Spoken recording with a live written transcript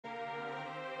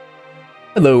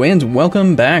Hello and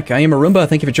welcome back. I am Arumba.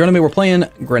 Thank you for joining me. We're playing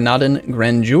Granadan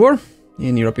Grandeur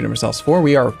in Europa Universalis 4.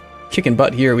 We are kicking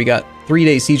butt here. We got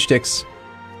 3-day siege ticks,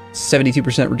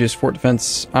 72% reduced fort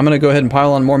defense. I'm going to go ahead and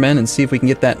pile on more men and see if we can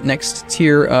get that next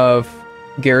tier of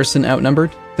garrison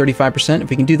outnumbered, 35%. If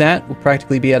we can do that, we'll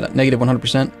practically be at negative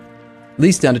 100%. At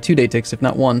least down to 2-day ticks, if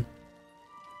not 1.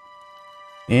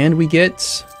 And we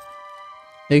get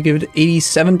negative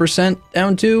 87%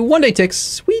 down to 1-day ticks.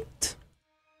 Sweet.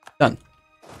 Done.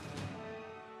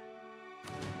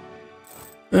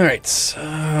 Alright,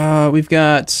 we've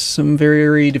got some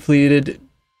very depleted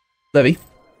levy.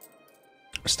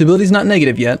 Stability's not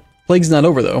negative yet. Plague's not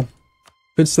over, though.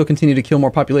 Could still continue to kill more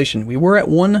population. We were at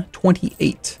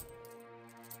 128.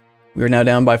 We are now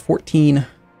down by 14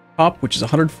 pop, which is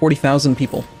 140,000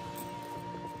 people.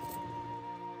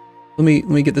 Let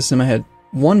me get this in my head.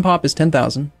 1 pop is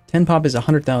 10,000. 10 pop is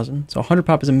 100,000. So 100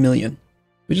 pop is a million.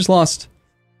 We just lost,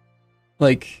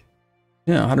 like,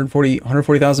 yeah,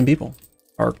 140,000 people.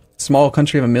 Our small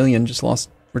country of a million just lost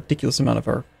a ridiculous amount of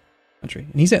our country.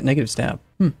 And he's at negative stab.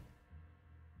 What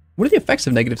are the effects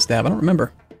of negative stab? I don't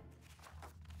remember.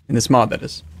 In this mod, that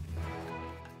is.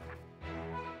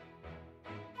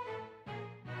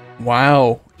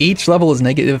 Wow. Each level is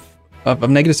negative of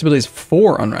negative stability is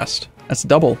 4 unrest. That's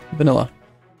double vanilla.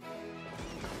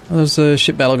 Oh, there's a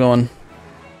ship battle going.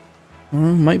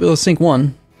 Might be able to sink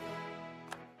one.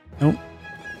 Nope.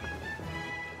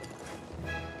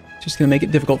 Just gonna make it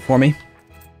difficult for me.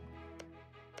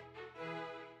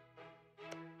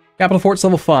 Capital Fort's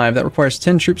level 5. That requires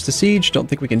 10 troops to siege. Don't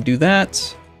think we can do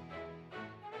that.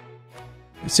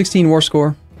 16 war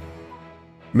score.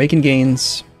 We're making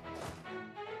gains.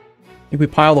 I think we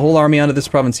pile the whole army onto this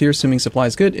province here, assuming supply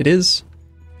is good. It is.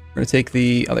 We're gonna take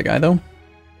the other guy, though.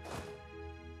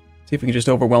 See if we can just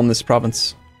overwhelm this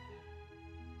province.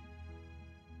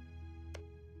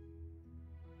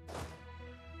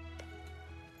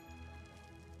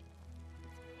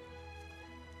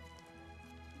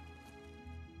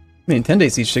 I mean, 10-day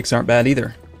siege ticks aren't bad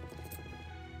either.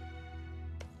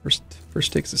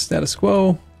 First ticks is status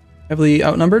quo. Heavily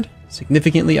outnumbered.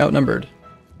 Significantly outnumbered.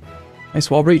 Nice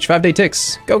wall breach. 5-day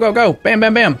ticks. Go, go, go. Bam,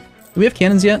 bam, bam. Do we have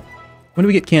cannons yet? When do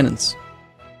we get cannons?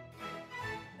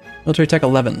 Military tech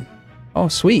 11. Oh,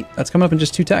 sweet. That's coming up in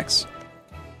just 2 techs.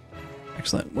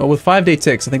 Excellent. Well, with 5-day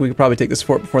ticks, I think we could probably take this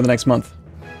fort before the next month.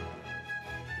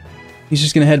 He's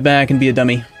just going to head back and be a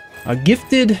dummy. A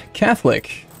gifted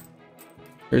Catholic.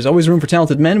 There's always room for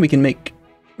talented men.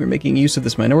 We're making use of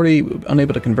this minority.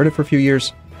 Unable to convert it for a few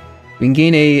years. We can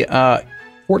gain a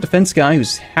fort defense guy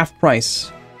who's half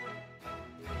price.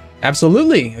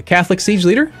 Absolutely, a Catholic siege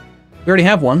leader. We already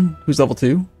have one who's level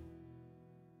 2.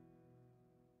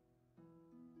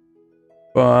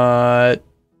 But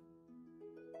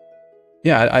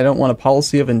yeah, I don't want a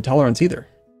policy of intolerance either.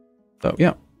 So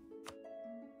yeah,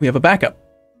 we have a backup.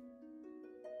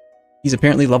 He's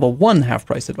apparently level 1 half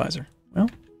price advisor. Well,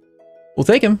 we'll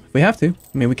take him if we have to.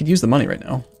 I mean, we could use the money right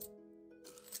now.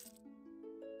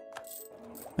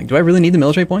 Like, do I really need the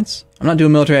military points? I'm not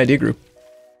doing military idea group.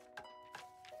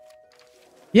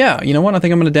 Yeah, you know what? I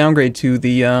think I'm going to downgrade to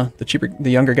the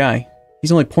younger guy.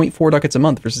 He's only 0.4 ducats a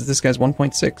month versus this guy's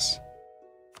 1.6.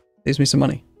 Saves me some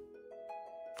money.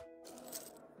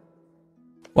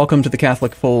 Welcome to the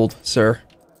Catholic fold, sir.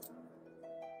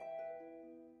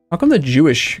 How come the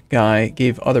Jewish guy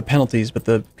gave other penalties, but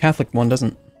the Catholic one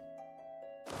doesn't?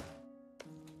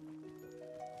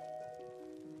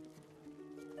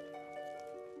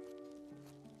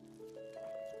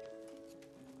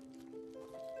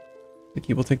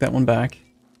 Vicky will take that one back.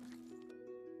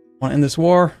 Want to end this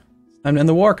war? It's time to end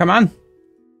the war, come on!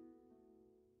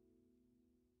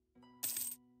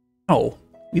 Oh,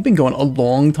 we've been going a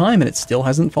long time and it still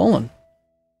hasn't fallen.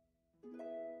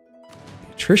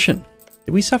 Attrition.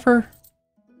 Did we suffer?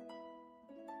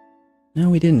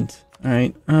 No, we didn't.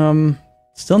 Alright,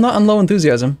 still not on low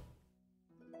enthusiasm.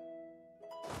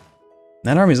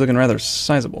 That army's looking rather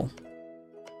sizable.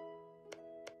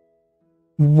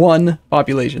 1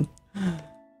 population.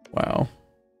 Wow.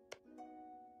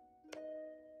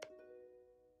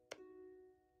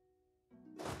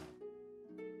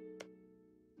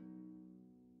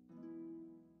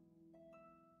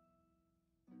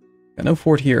 Got no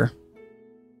fort here.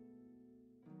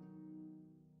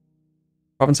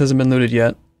 Province hasn't been looted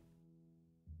yet.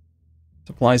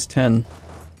 Supplies 10.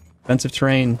 Defensive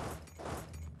terrain.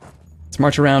 Let's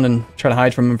march around and try to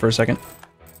hide from him for a second.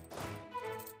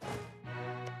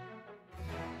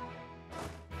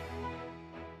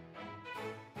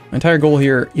 My entire goal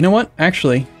here... You know what?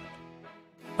 Actually,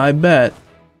 I bet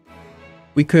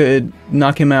we could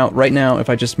knock him out right now if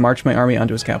I just march my army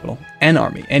onto his capital. Any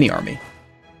army.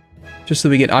 Just so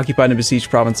we get occupied and besieged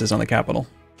provinces on the capital.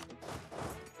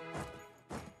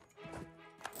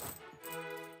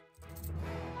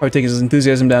 Probably take his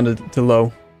enthusiasm down to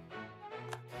low.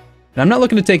 And I'm not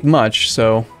looking to take much,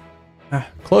 so...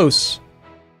 close.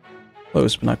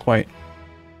 Close, but not quite.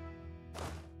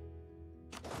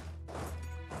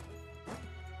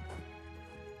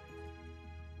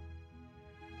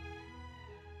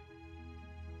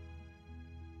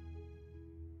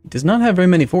 He does not have very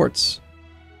many forts.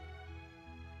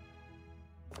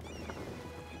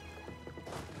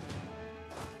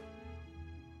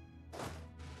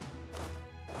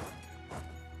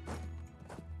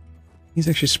 He's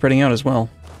actually spreading out as well.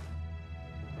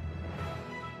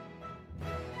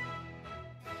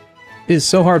 It is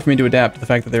so hard for me to adapt to the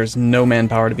fact that there's no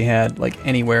manpower to be had, like,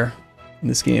 anywhere in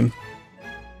this game.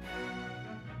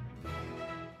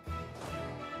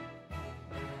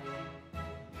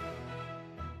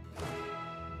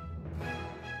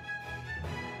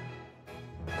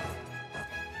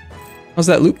 How's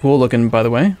that loot pool looking, by the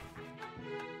way?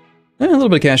 A little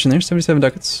bit of cash in there, 77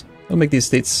 ducats. That'll make the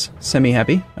estates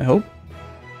semi-happy, I hope.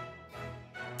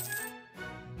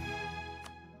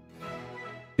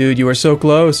 Dude, you are so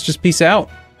close. Just peace out.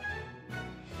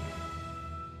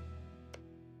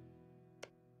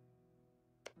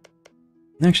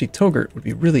 Actually, Togurt would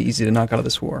be really easy to knock out of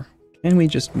this war. Can we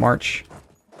just march?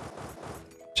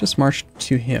 Just march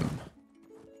to him.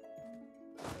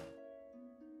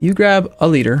 You grab a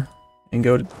leader and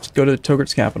go to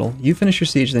Togurt's capital. You finish your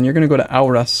siege, then you're going to go to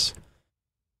Auras.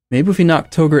 Maybe if we knock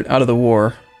Togurt out of the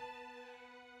war...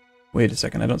 Wait a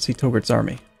second, I don't see Togurt's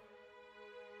army.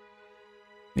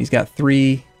 He's got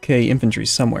 3k infantry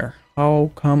somewhere.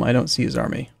 How come I don't see his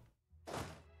army?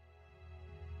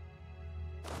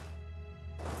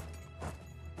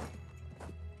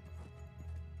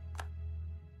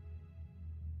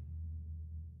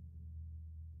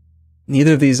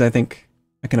 Neither of these I think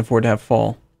I can afford to have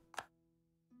fall.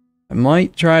 I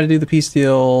might try to do the peace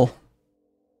deal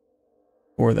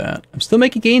for that. I'm still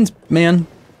making gains, man.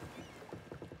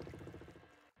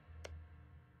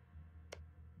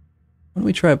 Why don't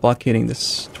we try blockading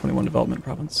this 21 development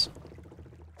province?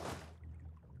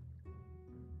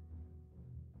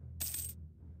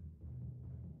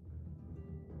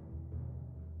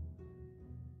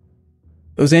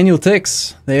 Those annual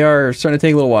ticks, they are starting to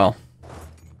take a little while.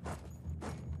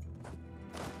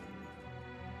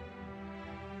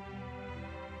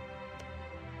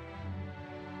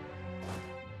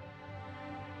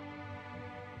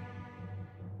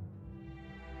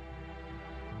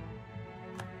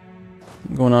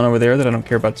 Going on over there that I don't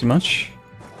care about too much.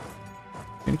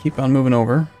 I'm gonna keep on moving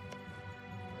over.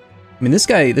 I mean, this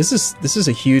guy, this is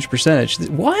a huge percentage.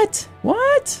 What?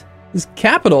 What? His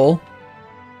capital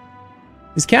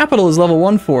is level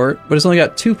 1 fort, but it's only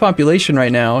got 2 population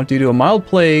right now due to a mild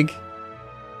plague.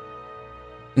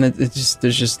 And there's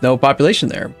just no population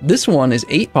there. This one is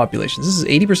 8 populations. This is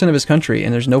 80% of his country,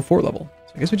 and there's no fort level.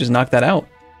 So I guess we just knock that out.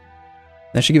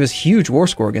 That should give us huge war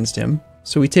score against him.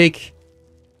 So we take...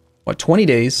 what, 20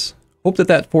 days. Hope that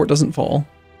that fort doesn't fall.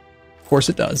 Of course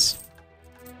it does.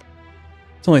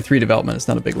 It's only 3 development. It's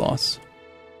not a big loss.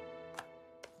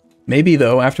 Maybe,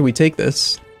 though, after we take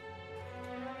this,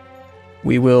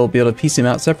 we will be able to piece him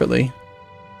out separately,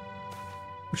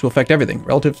 which will affect everything.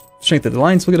 Relative strength of the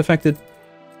alliance will get affected.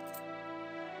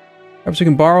 Perhaps we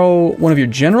can borrow one of your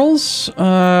generals?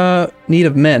 Need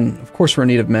of men. Of course we're in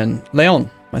need of men.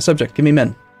 Leon, my subject, give me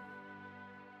men.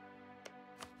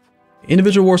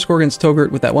 Individual war score against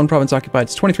Togurt with that 1 province occupied.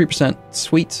 It's 23%.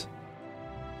 Sweet.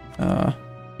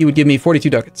 He would give me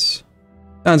 42 ducats.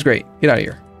 Sounds great. Get out of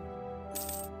here.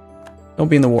 Don't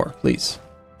be in the war, please.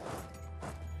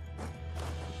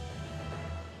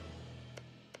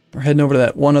 We're heading over to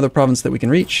that one other province that we can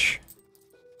reach.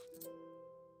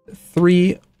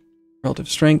 3 relative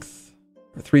strength.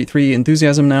 Or 3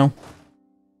 enthusiasm now.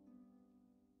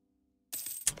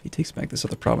 He takes back this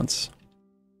other province.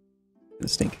 It's gonna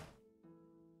stink.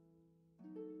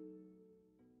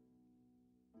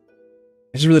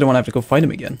 I just really don't want to have to go fight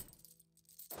him again.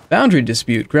 Boundary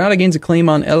dispute. Granada gains a claim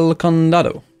on El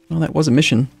Condado. Oh, that was a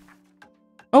mission.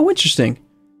 Oh, interesting.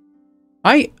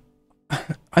 I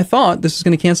thought this was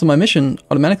going to cancel my mission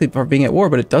automatically for being at war,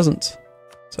 but it doesn't.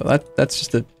 So that's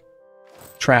just a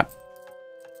trap.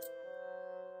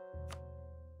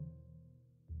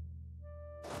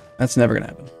 That's never going to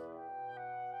happen.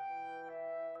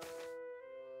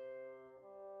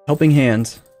 Helping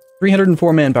hand.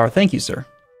 304 manpower. Thank you, sir.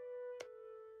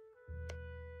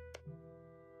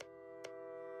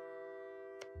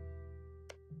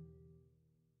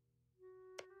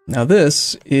 Now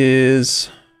this is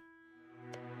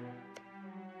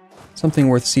Something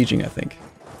worth sieging, I think.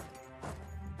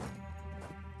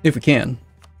 If we can.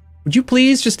 Would you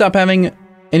please just stop having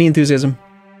any enthusiasm?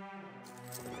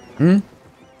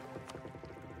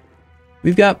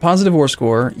 We've got positive war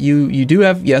score. You do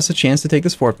have, yes, a chance to take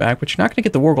this fort back, but you're not going to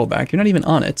get the war goal back. You're not even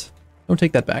on it. Don't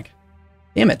take that back.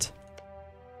 Damn it.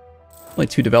 Only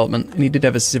 2 development, and he did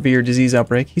have a severe disease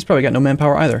outbreak. He's probably got no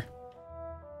manpower either.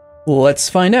 Let's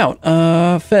find out.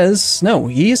 Fez, no,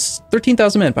 he is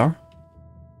 13,000 manpower.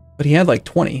 But he had like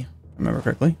 20, if I remember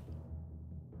correctly.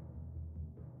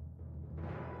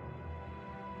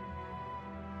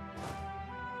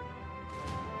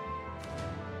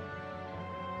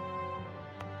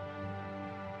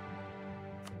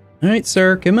 Alright,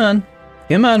 sir, come on.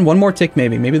 Come on, one more tick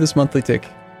maybe. Maybe this monthly tick.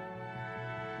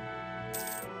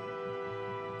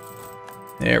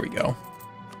 There we go.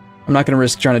 I'm not going to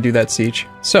risk trying to do that siege.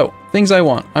 So, things I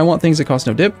want. I want things that cost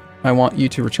no dip. I want you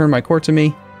to return my court to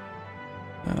me.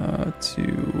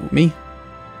 To me.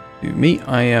 To me.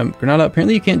 I am Granada.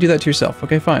 Apparently you can't do that to yourself.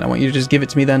 Okay, fine. I want you to just give it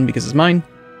to me then because it's mine.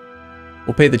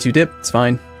 We'll pay the 2 dip. It's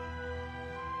fine.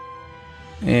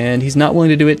 And he's not willing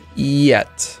to do it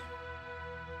yet.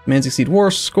 Commands exceed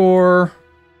war score.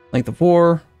 Length of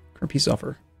war. Current peace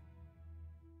offer.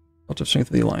 Relative strength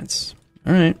of the alliance.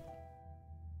 Alright.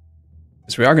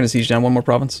 So we are going to siege down one more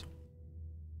province.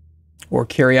 Or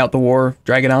carry out the war,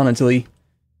 drag it on until he...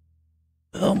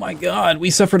 Oh my god, we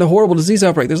suffered a horrible disease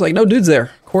outbreak. There's like no dudes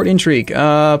there. Court intrigue.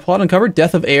 Plot uncovered,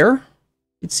 death of heir.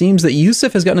 It seems that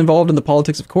Yusuf has gotten involved in the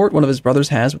politics of court. One of his brothers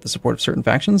has, with the support of certain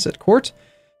factions at court.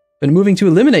 Been moving to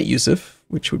eliminate Yusuf,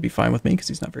 which would be fine with me because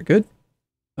he's not very good.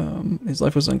 His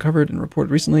life was uncovered and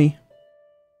reported recently.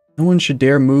 No one should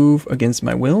dare move against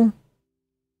my will.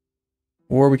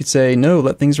 Or we could say, no,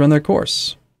 let things run their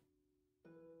course.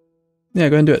 Yeah,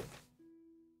 go ahead and do it.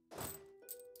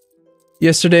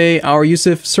 Yesterday, our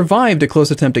Yusuf survived a close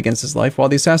attempt against his life. While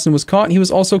the assassin was caught, he was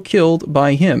also killed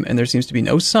by him, and there seems to be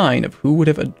no sign of who would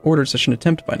have ordered such an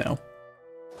attempt by now.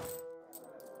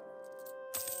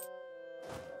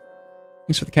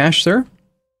 Thanks for the cash, sir.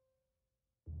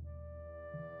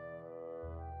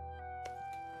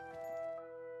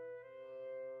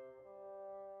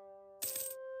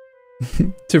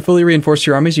 To fully reinforce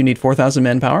your armies, you need 4,000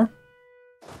 manpower.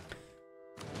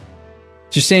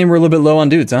 Just saying we're a little bit low on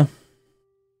dudes, huh?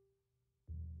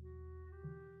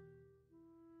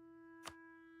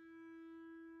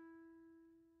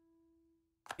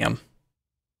 Damn.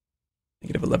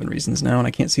 Negative 11 reasons now, and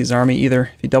I can't see his army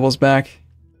either. If he doubles back,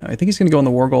 I think he's going to go on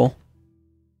the war goal.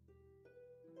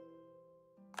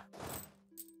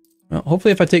 Well,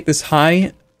 hopefully if I take this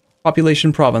high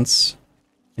population province,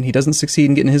 and he doesn't succeed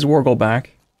in getting his war goal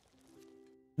back,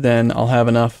 then I'll have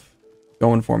enough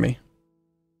going for me.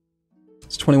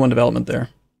 It's 21 development there.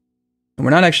 And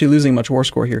we're not actually losing much war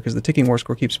score here because the ticking war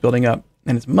score keeps building up,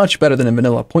 and it's much better than in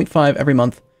vanilla. 0.5 every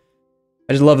month.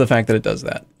 I just love the fact that it does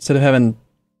that. Instead of having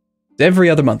every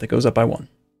other month, it goes up by 1.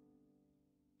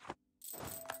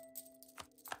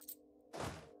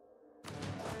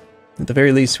 At the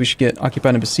very least, we should get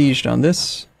occupied and besieged on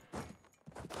this.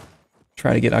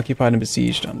 Try to get occupied and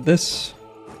besieged on this.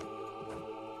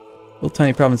 Little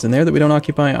tiny province in there that we don't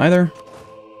occupy either.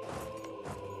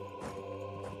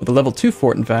 With a level 2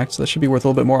 fort, in fact, so that should be worth a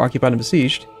little bit more occupied and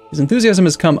besieged. His enthusiasm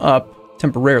has come up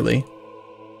temporarily.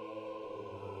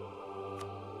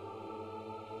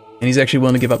 And he's actually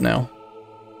willing to give up now.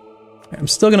 I'm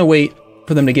still going to wait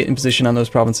for them to get in position on those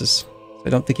provinces.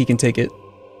 I don't think he can take it.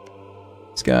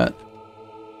 He's got...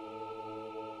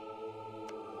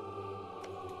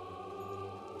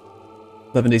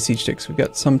 "11-day siege ticks." We've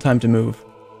got some time to move.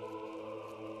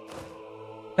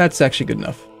 That's actually good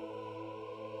enough.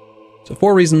 So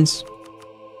 4 reasons.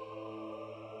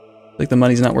 Like the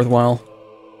money's not worthwhile.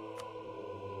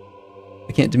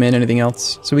 I can't demand anything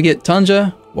else. So we get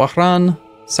Tanja, Wahran,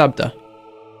 Sabta.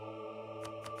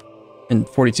 And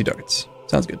 42 ducats.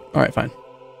 Sounds good. Alright, fine.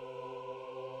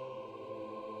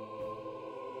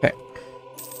 Okay.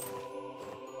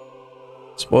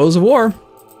 Spoils of war.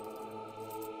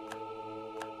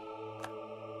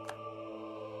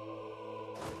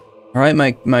 Alright,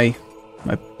 my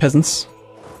peasants.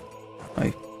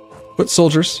 My foot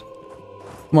soldiers.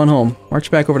 Come on home.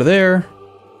 March back over to there.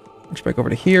 March back over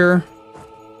to here.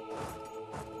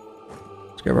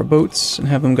 Let's grab our boats and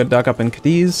have them go dock up in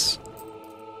Cadiz.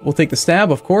 We'll take the stab,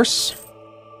 of course.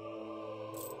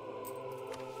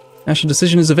 National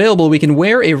decision is available. We can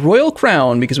wear a royal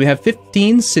crown because we have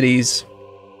 15 cities.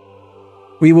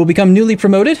 We will become newly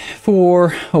promoted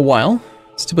for a while.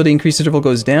 Stability increase interval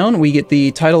goes down. We get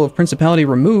the title of principality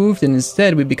removed, and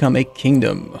instead we become a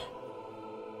kingdom.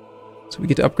 So we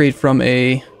get to upgrade from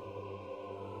a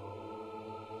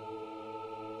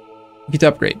Get to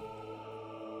upgrade.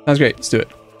 Sounds great. Let's do it.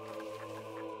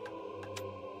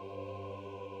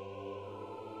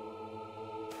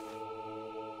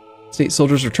 State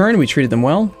soldiers returned. We treated them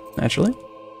well, naturally.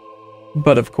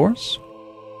 But of course,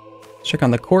 check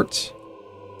on the court.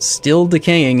 Still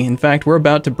decaying. In fact, we're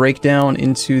about to break down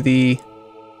into the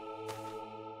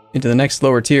next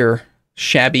lower tier,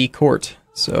 shabby court.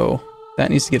 So that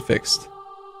needs to get fixed.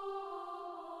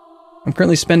 I'm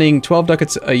currently spending 12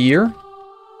 ducats a year.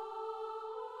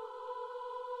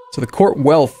 So the court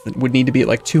wealth would need to be at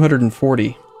like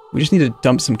 240. We just need to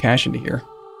dump some cash into here.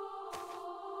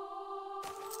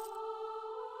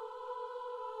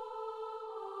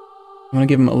 I'm gonna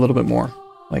give him a little bit more.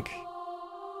 Like,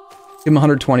 give him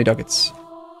 120 ducats.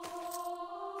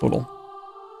 Total.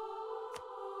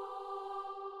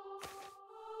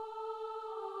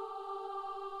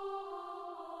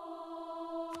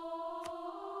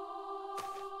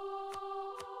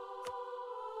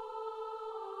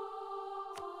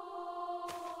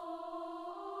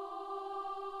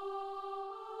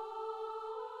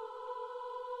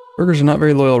 Burgers are not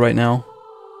very loyal right now.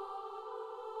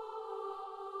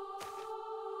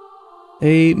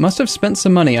 They must have spent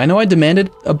some money. I know I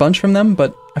demanded a bunch from them,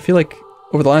 but I feel like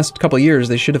over the last couple of years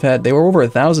they should have had... They were over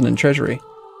 1,000 in treasury.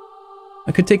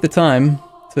 I could take the time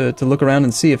to look around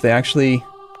and see if they actually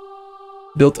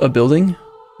built a building.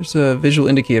 There's a visual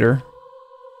indicator,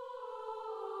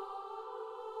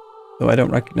 though I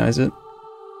don't recognize it.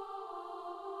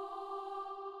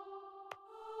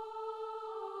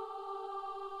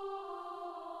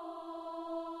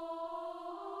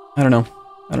 I don't know.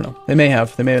 They may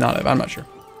have. They may not have. I'm not sure.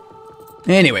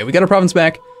 Anyway, we got our province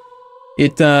back.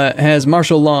 It has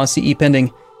martial law, CE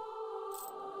pending.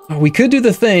 We could do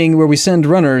the thing where we send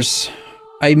runners.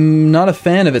 I'm not a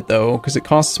fan of it, though, because it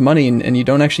costs money and you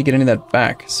don't actually get any of that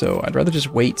back. So I'd rather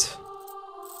just wait.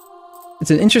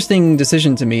 It's an interesting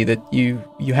decision to me that you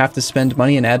have to spend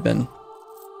money in admin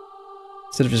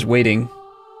instead of just waiting.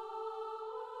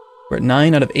 We're at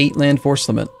 9 out of 8 land force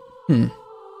limit.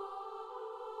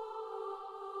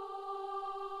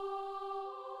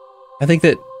 I think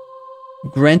that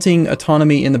granting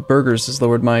autonomy in the burghers has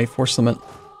lowered my force limit.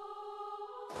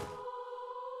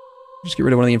 Just get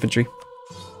rid of one of the infantry.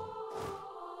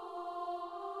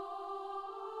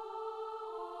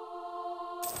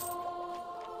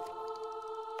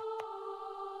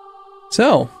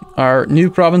 So, our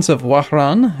new province of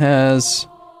Wahran has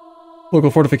local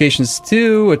fortifications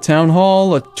 2, a town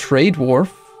hall, a trade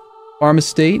wharf, farm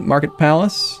estate,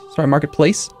 marketplace,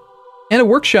 and a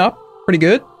workshop. Pretty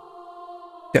good.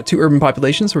 Got 2 urban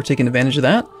populations, so we're taking advantage of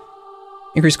that.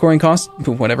 Increased coring cost,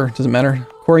 whatever, doesn't matter.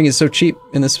 Coring is so cheap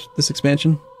in this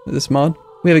expansion, this mod.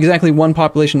 We have exactly 1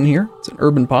 population in here. It's an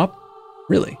urban pop.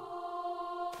 Really.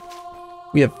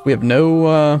 We have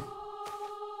no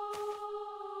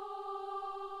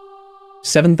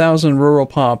 7,000 rural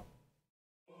pop.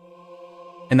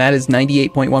 And that is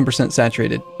 98.1%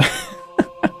 saturated.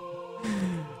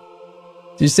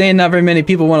 You're saying not very many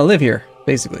people want to live here,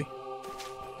 basically.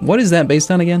 What is that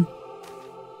based on again?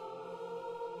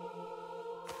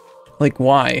 Like,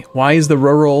 why? Why is the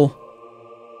rural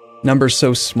number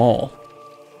so small?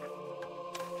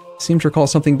 I seem to recall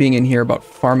something being in here about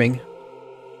farming.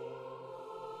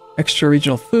 Extra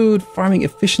regional food, farming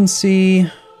efficiency.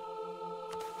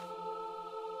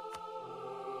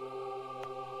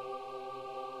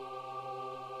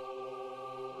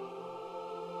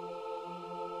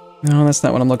 No, that's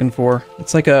not what I'm looking for.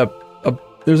 It's like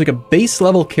there's like a base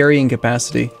level carrying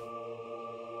capacity.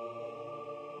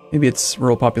 Maybe it's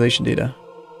rural population data.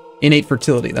 Innate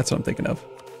fertility, that's what I'm thinking of.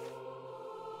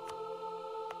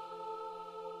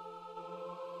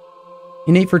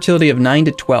 Innate fertility of 9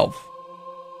 to 12.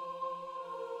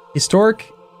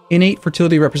 Historic innate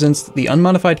fertility represents the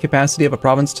unmodified capacity of a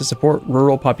province to support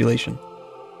rural population.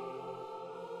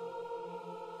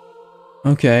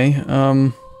 Okay,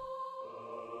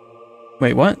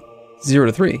 wait, what? 0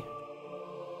 to 3.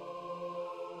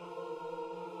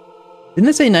 Didn't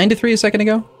it say 9 to 3 a second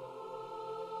ago?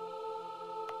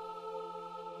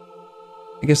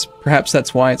 I guess perhaps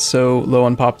that's why it's so low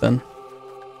on pop then.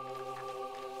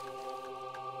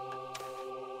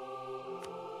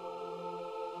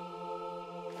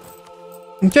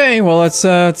 Okay, well it's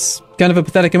kind of a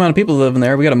pathetic amount of people living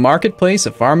there. We got a marketplace,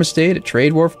 a farm estate, a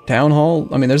trade wharf, town hall.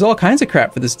 I mean, there's all kinds of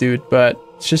crap for this dude, but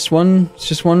it's just one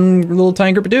little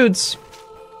tiny group of dudes.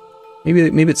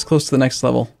 Maybe it's close to the next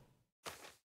level.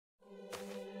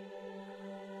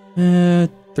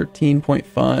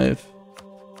 13.5.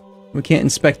 We can't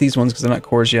inspect these ones because they're not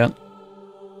cores yet.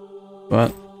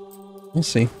 But we'll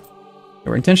see.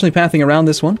 We're intentionally pathing around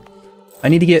this one. I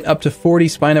need to get up to 40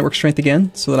 spy network strength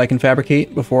again so that I can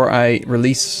fabricate before I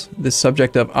release this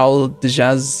subject of Al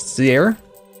Djazir.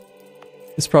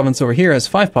 This province over here has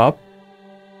 5 pop,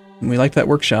 and we like that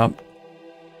workshop.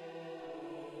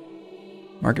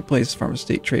 Marketplace, farm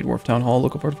estate, trade, wharf, town hall,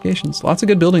 local fortifications. Lots of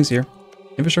good buildings here.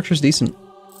 Infrastructure's decent.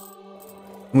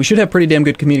 And we should have pretty damn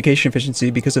good communication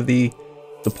efficiency because of the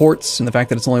ports and the fact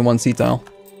that it's only 1 sea tile.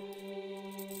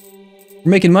 We're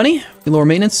making money. We lower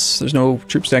maintenance. There's no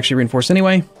troops to actually reinforce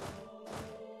anyway.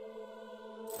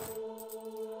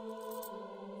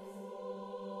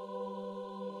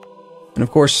 And of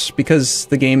course, because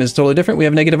the game is totally different, we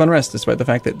have negative unrest, despite the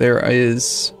fact that there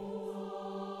is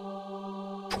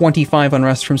 25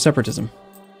 unrest from separatism.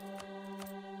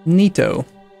 Neato.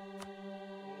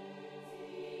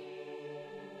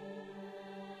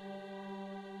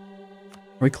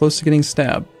 Are we close to getting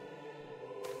stabbed?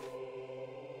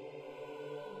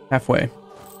 Halfway.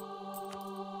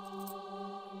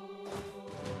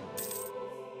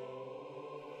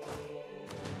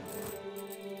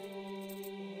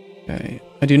 Okay.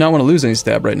 I do not want to lose any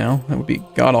stab right now. That would be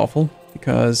god-awful,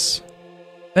 because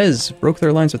Fez broke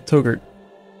their lines with Togurt.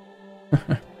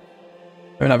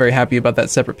 They're not very happy about that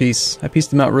separate piece. I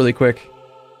pieced them out really quick.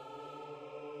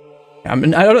 I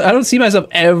mean, I don't see myself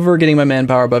ever getting my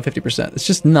manpower above 50%. It's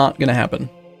just not going to happen.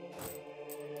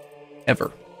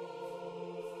 Ever.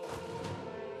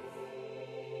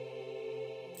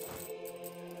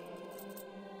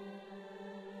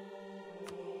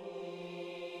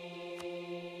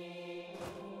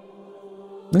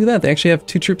 Look at that, they actually have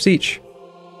 2 troops each.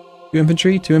 2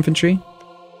 infantry, 2 infantry.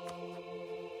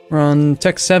 We're on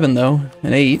tech 7 though,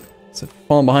 and 8. So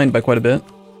falling behind by quite a bit.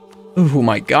 Oh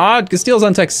my god, Castile's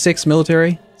on tech 6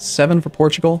 military. 7 for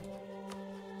Portugal.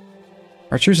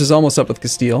 Our truce is almost up with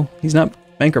Castile. He's not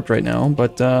bankrupt right now,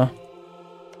 but gotta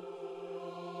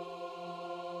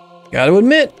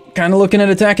admit, kinda looking at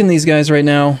attacking these guys right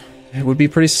now. It would be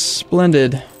pretty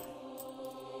splendid.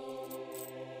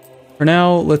 For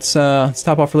now, let's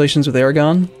top off relations with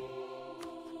Aragon.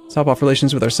 Top off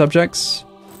relations with our subjects.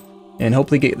 And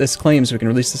hopefully get this claim so we can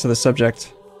release this other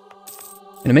subject.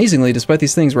 And amazingly, despite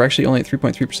these things, we're actually only at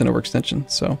 3.3% overextension,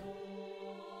 so...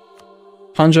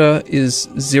 Hanja is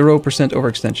 0%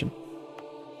 overextension.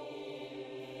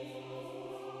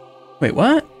 Wait,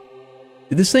 what?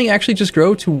 Did this thing actually just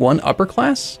grow to 1 upper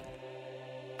class?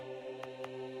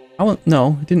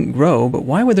 No, it didn't grow, but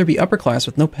why would there be upper class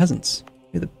with no peasants?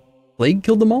 The plague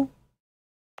killed them all?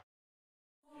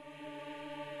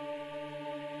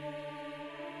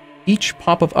 Each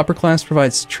pop of upper class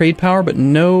provides trade power, but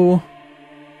no...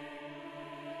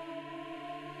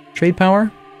 trade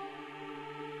power?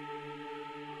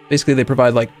 Basically, they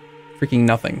provide, like, freaking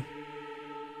nothing.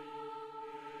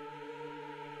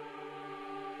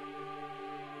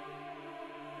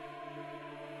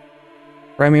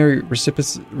 Primary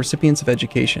recipients of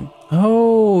education.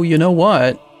 Oh, you know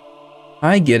what?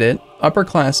 I get it. Upper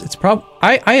class, it's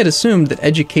I had assumed that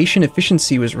education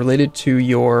efficiency was related to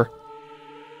your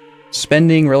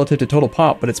spending relative to total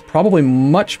pop, but it's probably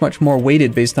much, much more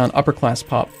weighted based on upper class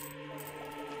pop.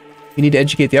 You need to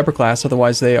educate the upper class,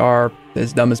 otherwise they are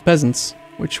as dumb as peasants,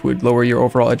 which would lower your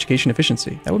overall education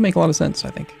efficiency. That would make a lot of sense, I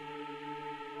think.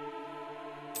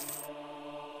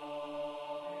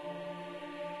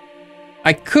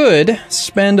 I could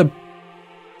spend a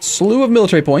slew of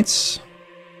military points,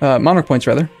 monarch points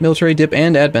rather, military, dip,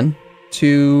 and admin,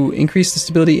 to increase the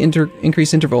stability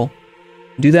increase interval.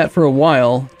 Do that for a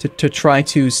while to try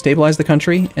to stabilize the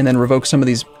country, and then revoke some of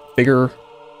these bigger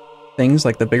things,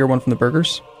 like the bigger one from the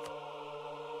burghers.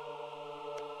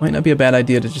 Might not be a bad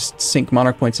idea to just sink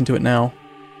monarch points into it now.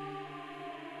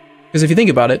 Because if you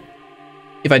think about it,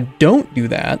 if I don't do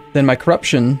that, then my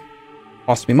corruption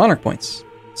costs me monarch points.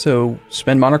 So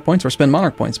spend monarch points or spend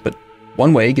monarch points, but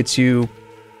one way gets you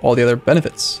all the other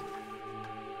benefits.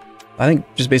 I think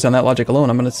just based on that logic alone,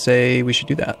 I'm going to say we should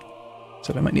do that.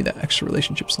 So I might need that extra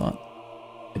relationship slot.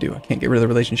 I do, I can't get rid of the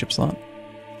relationship slot.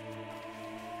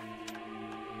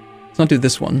 Let's not do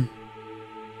this one.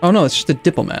 Oh no, it's just a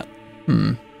diplomat.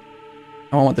 I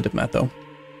don't want the diplomat though.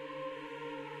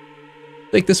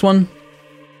 Take this one.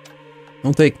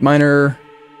 We'll take minor...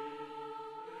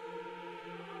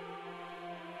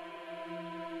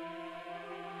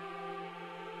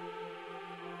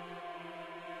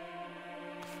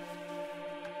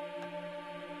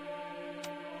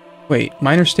 Wait,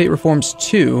 minor state reforms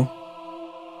 2? One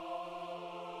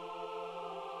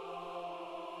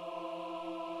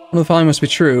of the following must be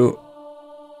true.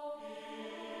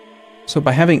 So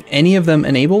by having any of them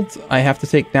enabled, I have to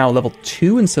take now level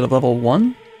 2 instead of level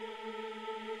 1?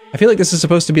 I feel like this is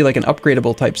supposed to be like an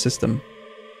upgradable type system.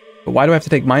 But why do I have to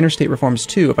take minor state reforms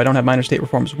 2 if I don't have minor state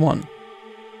reforms 1?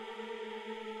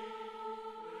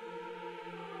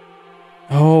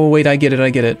 Oh, wait, I get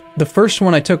it. The first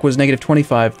one I took was negative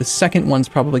 25. The second one's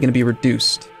probably going to be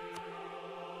reduced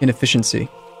in efficiency.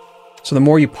 So the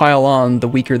more you pile on, the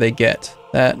weaker they get.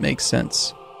 That makes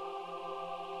sense.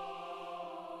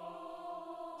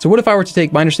 So what if I were to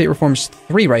take minor state reforms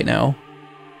 3 right now?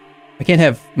 I can't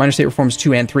have minor state reforms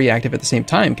 2 and 3 active at the same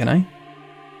time, can I?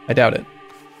 I doubt it.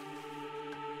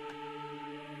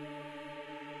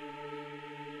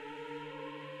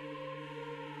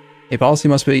 A policy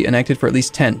must be enacted for at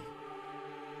least 10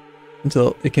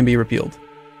 until it can be repealed.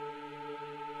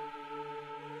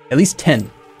 At least 10.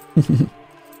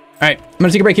 Alright, I'm going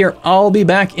to take a break here. I'll be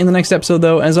back in the next episode,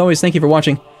 though. As always, thank you for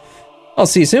watching. I'll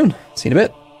see you soon. See you in a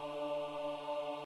bit.